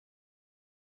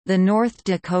The North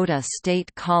Dakota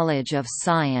State College of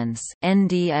Science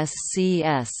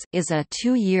 (NDSCS) is a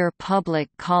two-year public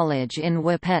college in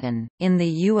Wahpeton, in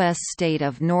the U.S. state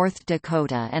of North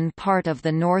Dakota and part of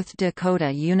the North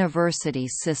Dakota University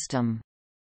System.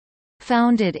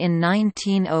 Founded in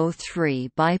 1903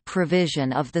 by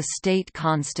provision of the state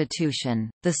constitution,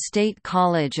 the State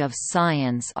College of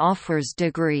Science offers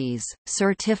degrees,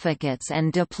 certificates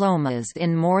and diplomas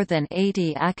in more than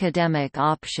 80 academic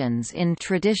options in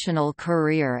traditional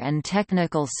career and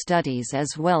technical studies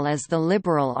as well as the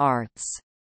liberal arts.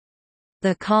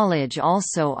 The college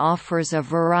also offers a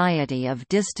variety of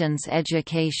distance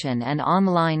education and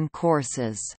online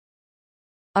courses.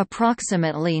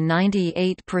 Approximately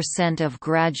 98% of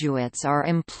graduates are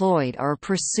employed or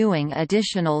pursuing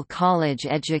additional college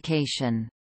education.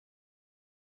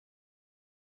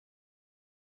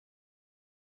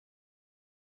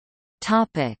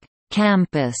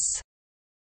 Campus.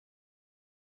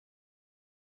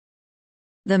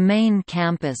 The main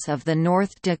campus of the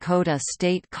North Dakota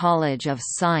State College of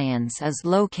Science is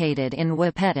located in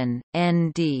Wahpeton,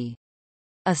 ND.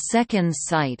 A second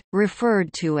site,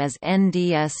 referred to as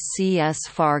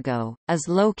NDSCS-Fargo, is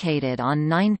located on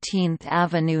 19th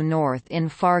Avenue North in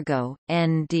Fargo,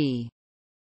 ND.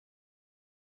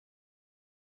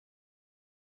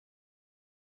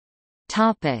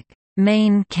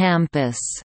 Main campus.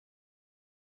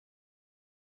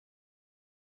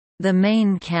 The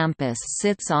main campus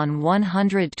sits on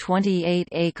 128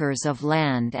 acres of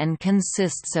land and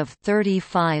consists of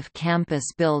 35 campus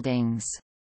buildings.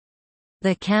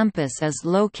 The campus is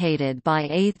located by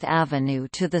 8th Avenue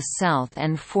to the south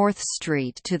and 4th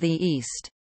Street to the east.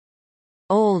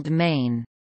 Old Main,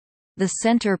 the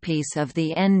centerpiece of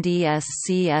the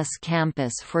NDSCS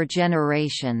campus for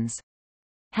generations,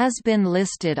 has been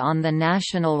listed on the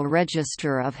National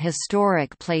Register of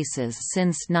Historic Places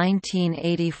since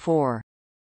 1984.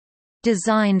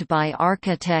 Designed by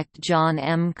architect John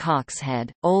M. Coxhead,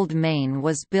 Old Main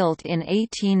was built in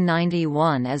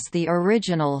 1891 as the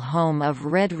original home of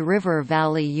Red River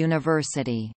Valley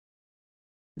University.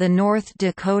 The North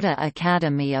Dakota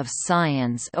Academy of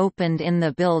Science opened in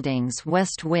the building's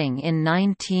west wing in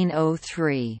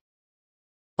 1903.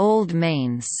 Old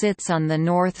Main sits on the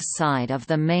north side of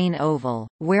the main oval,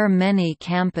 where many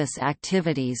campus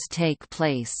activities take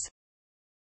place.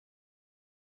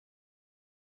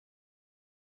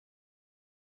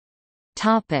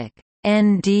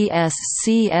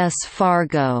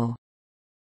 NDSCS-Fargo.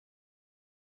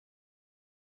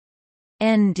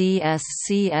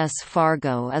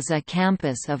 NDSCS-Fargo is a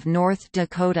campus of North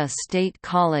Dakota State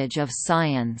College of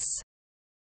Science.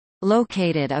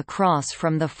 Located across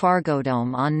from the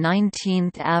Fargodome on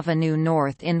 19th Avenue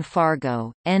North in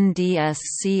Fargo,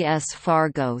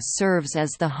 NDSCS-Fargo serves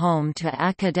as the home to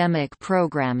academic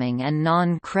programming and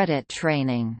non-credit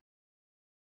training.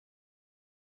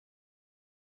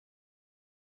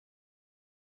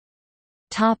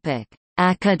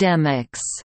 Academics.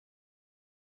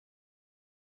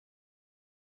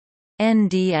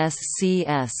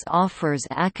 NDSCS offers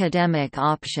academic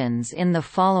options in the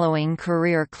following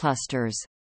career clusters: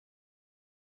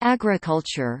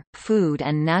 agriculture, food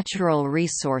and natural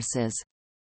resources,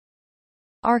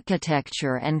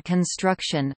 architecture and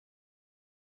construction,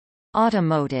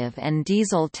 automotive and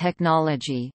diesel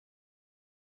technology,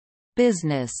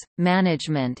 business,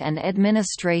 management and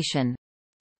administration,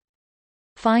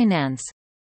 finance,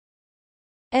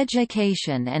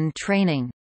 education and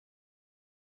training,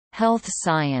 health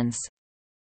science,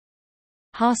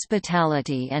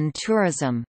 hospitality and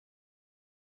tourism,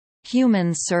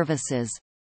 human services,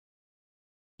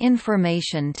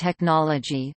 information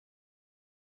technology,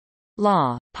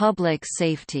 law, public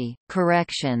safety,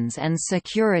 corrections and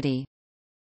security,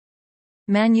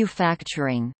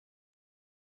 manufacturing,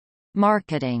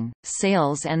 marketing,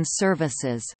 sales and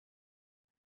services,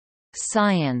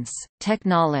 science,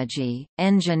 technology,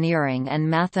 engineering and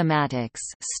mathematics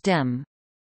 (STEM),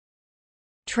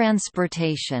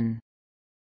 transportation.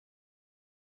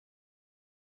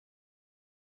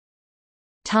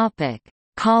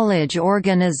 College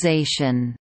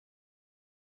organization.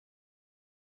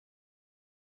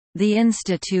 The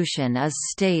institution is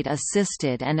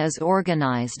state-assisted and is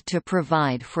organized to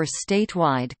provide for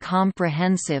statewide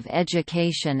comprehensive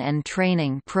education and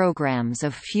training programs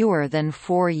of fewer than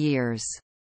 4 years.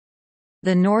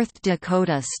 The North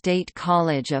Dakota State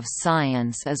College of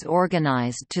Science is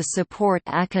organized to support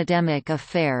academic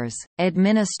affairs,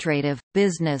 administrative,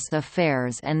 business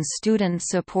affairs and student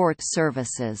support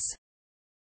services.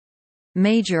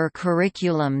 Major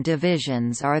curriculum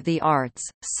divisions are the Arts,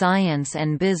 Science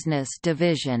and Business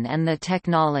Division and the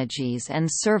Technologies and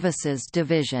Services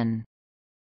Division.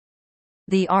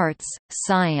 The Arts,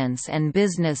 Science and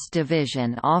Business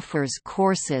Division offers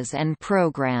courses and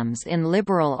programs in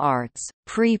liberal arts,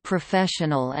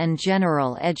 pre-professional and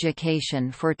general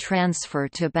education for transfer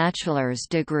to bachelor's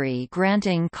degree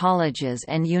granting colleges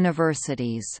and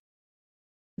universities.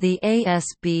 The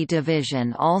ASB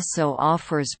division also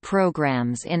offers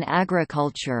programs in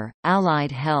agriculture,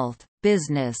 allied health,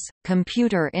 business,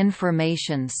 computer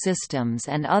information systems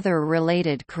and other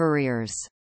related careers.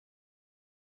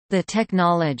 The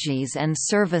Technologies and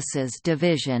Services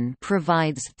Division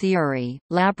provides theory,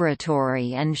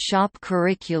 laboratory and shop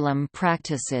curriculum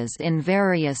practices in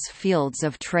various fields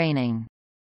of training.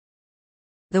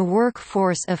 The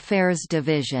Workforce Affairs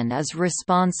Division is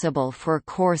responsible for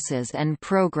courses and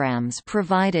programs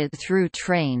provided through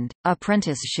Trained,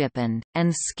 Apprenticeship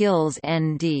and Skills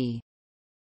ND.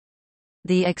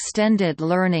 The Extended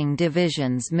Learning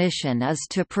Division's mission is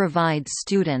to provide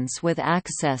students with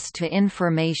access to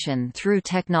information through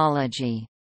technology.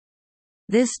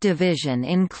 This division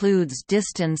includes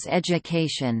distance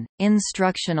education,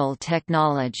 instructional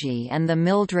technology and the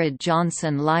Mildred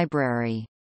Johnson Library.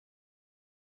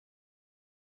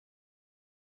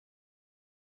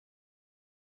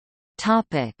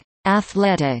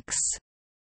 Athletics.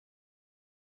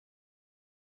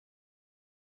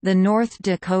 The North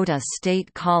Dakota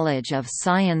State College of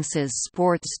Sciences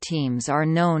sports teams are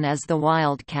known as the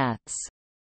Wildcats.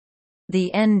 The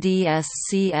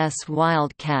NDSCS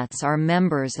Wildcats are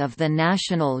members of the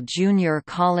National Junior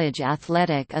College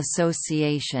Athletic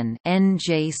Association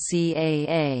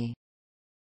 (NJCAA).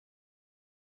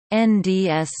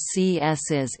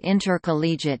 NDSCS's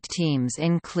intercollegiate teams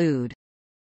include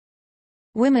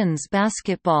women's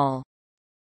basketball,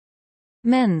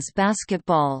 men's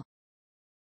basketball,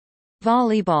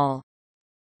 volleyball,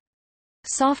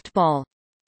 softball,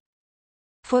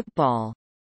 football.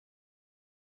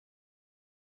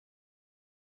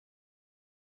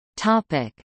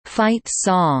 Topic: Fight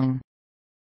song.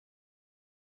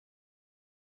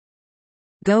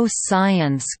 Go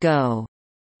Science Go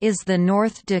is the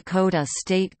North Dakota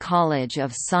State College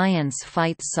of Science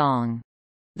fight song.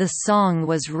 The song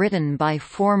was written by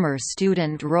former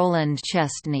student Roland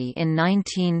Chestney in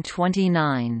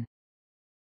 1929.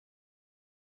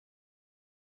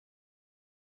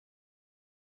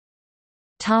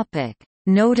 Topic: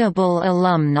 Notable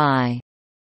alumni.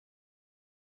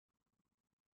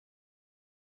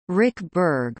 Rick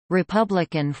Berg,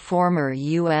 Republican former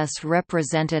U.S.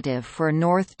 Representative for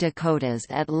North Dakota's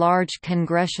at-large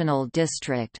congressional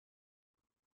district.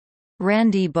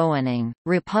 Randy Boening,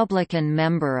 Republican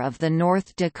member of the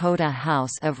North Dakota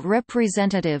House of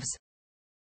Representatives.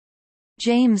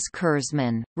 James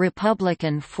Kurzman,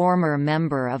 Republican former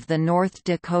member of the North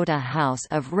Dakota House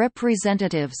of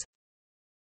Representatives.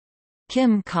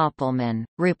 Kim Koppelman,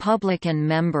 Republican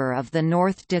member of the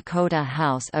North Dakota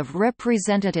House of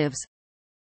Representatives.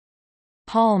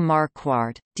 Paul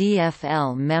Marquardt,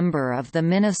 DFL member of the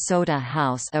Minnesota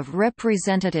House of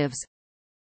Representatives.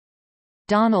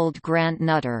 Donald Grant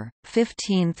Nutter,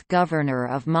 15th Governor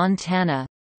of Montana.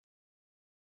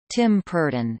 Tim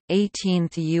Purdon,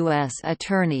 18th U.S.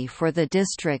 Attorney for the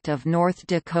District of North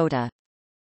Dakota.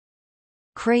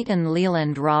 Creighton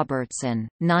Leland Robertson,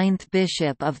 9th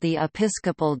Bishop of the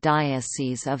Episcopal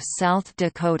Diocese of South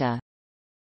Dakota.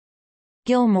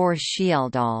 Gilmore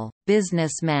Shieldahl,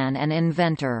 businessman and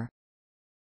inventor.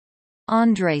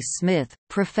 Andre Smith,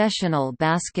 professional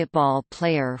basketball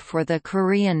player for the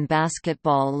Korean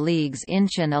Basketball League's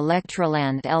Incheon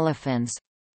Electroland Elephants.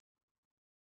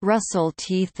 Russell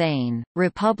T. Thane,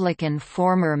 Republican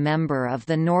former member of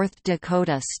the North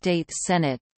Dakota State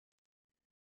Senate.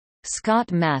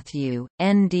 Scott Matthew,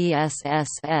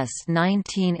 NDSSS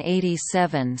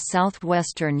 1987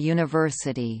 Southwestern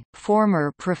University,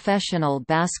 former professional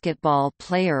basketball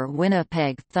player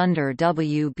Winnipeg Thunder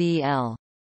WBL.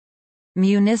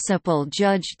 Municipal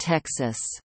Judge Texas.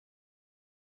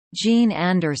 Gene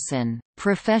Anderson,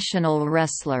 professional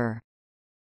wrestler.